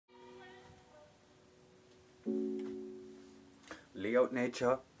Leo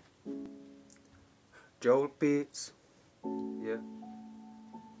nature, Joel beats, yeah,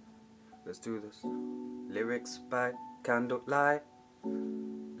 let's do this. Lyrics by candlelight,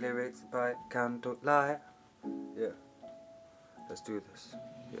 lyrics by candlelight, yeah, let's do this,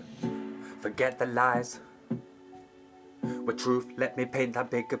 yeah. Forget the lies, with truth, let me paint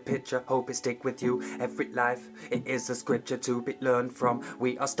that bigger picture. Hope it stick with you. Every life, it is a scripture to be learned from.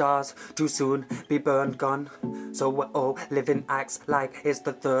 We are stars, too soon be burned, gone. So we're all living acts like it's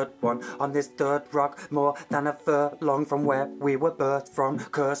the third one on this third rock, more than a furlong from where we were birthed from.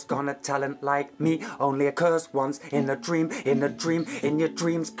 Cursed, gone a talent like me, only a curse once in a dream, in your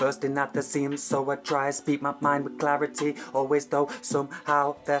dreams bursting at the seams. So I try to speak my mind with clarity, always though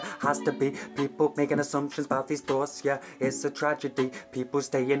somehow there has to be people making assumptions about these thoughts. Yeah, it's a tragedy. People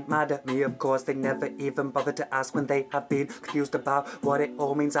staying mad at me, of course they never even bother to ask when they have been confused about what it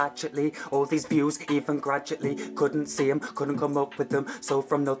all means actually. All these views, even gradually, couldn't see them, couldn't come up with them. So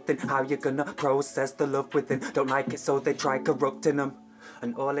from nothing, how you gonna process the love within? Don't like it, so they try corrupting them.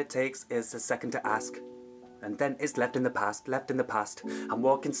 And all it takes is a second to ask, and then it's left in the past, left in the past. I'm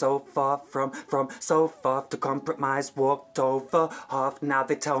walking so far from so far to compromise, walked over half. Now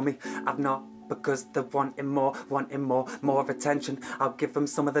they tell me I've not, because they're wanting more attention. I'll give them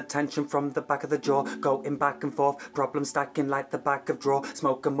some of the tension from the back of the jaw, going back and forth, problems stacking like the back of drawer.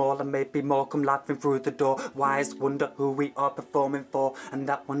 Smoke 'em all and maybe more come laughing through the door. Wise wonder who we are performing for, and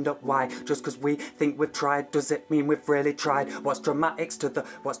that wonder why. Just cause we think we've tried, does it mean we've really tried? What's dramatics to the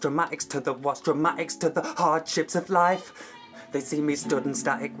hardships of life? They see me stood and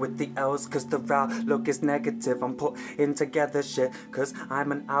static with the L's, cause the outlook is negative. I'm putting together shit, cause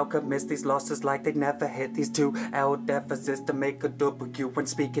I'm an alchemist. These losses like they never hit. These 2 L deficits to make a W. When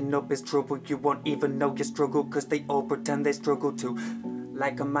speaking up is trouble, you won't even know you struggle, cause they all pretend they struggle too.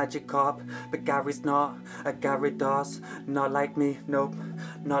 Like a magic carp, but Gary's not a Gary Doss. Not like me, nope.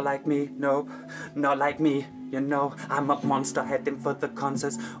 Not like me, nope. Not like me. You know, I'm a monster heading for the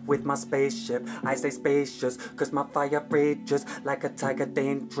concerts with my spaceship. I say spacious, cause my fire rages like a tiger,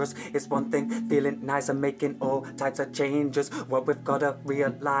 dangerous. It's one thing feeling nice and making all types of changes. What we've gotta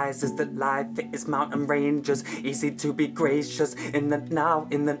realize is that life, it is mountain ranges. Easy to be gracious in the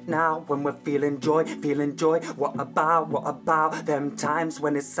now, when we're feeling joy. What about them times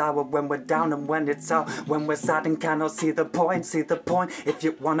when it's sour, when we're down and when it's out, when we're sad and cannot see the point. If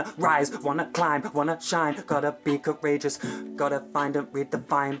you wanna rise, wanna climb, wanna shine, gotta be courageous. Gotta find and read the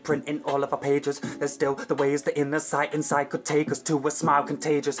fine print in all of our pages. There's still the ways the inner sight inside could take us to a smile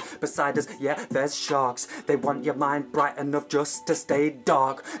contagious. Beside us, yeah, there's sharks. They want your mind bright enough just to stay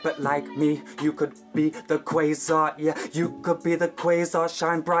dark. But like me, you could be the quasar. Yeah, you could be the quasar.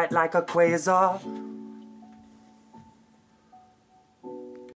 Shine bright like a quasar.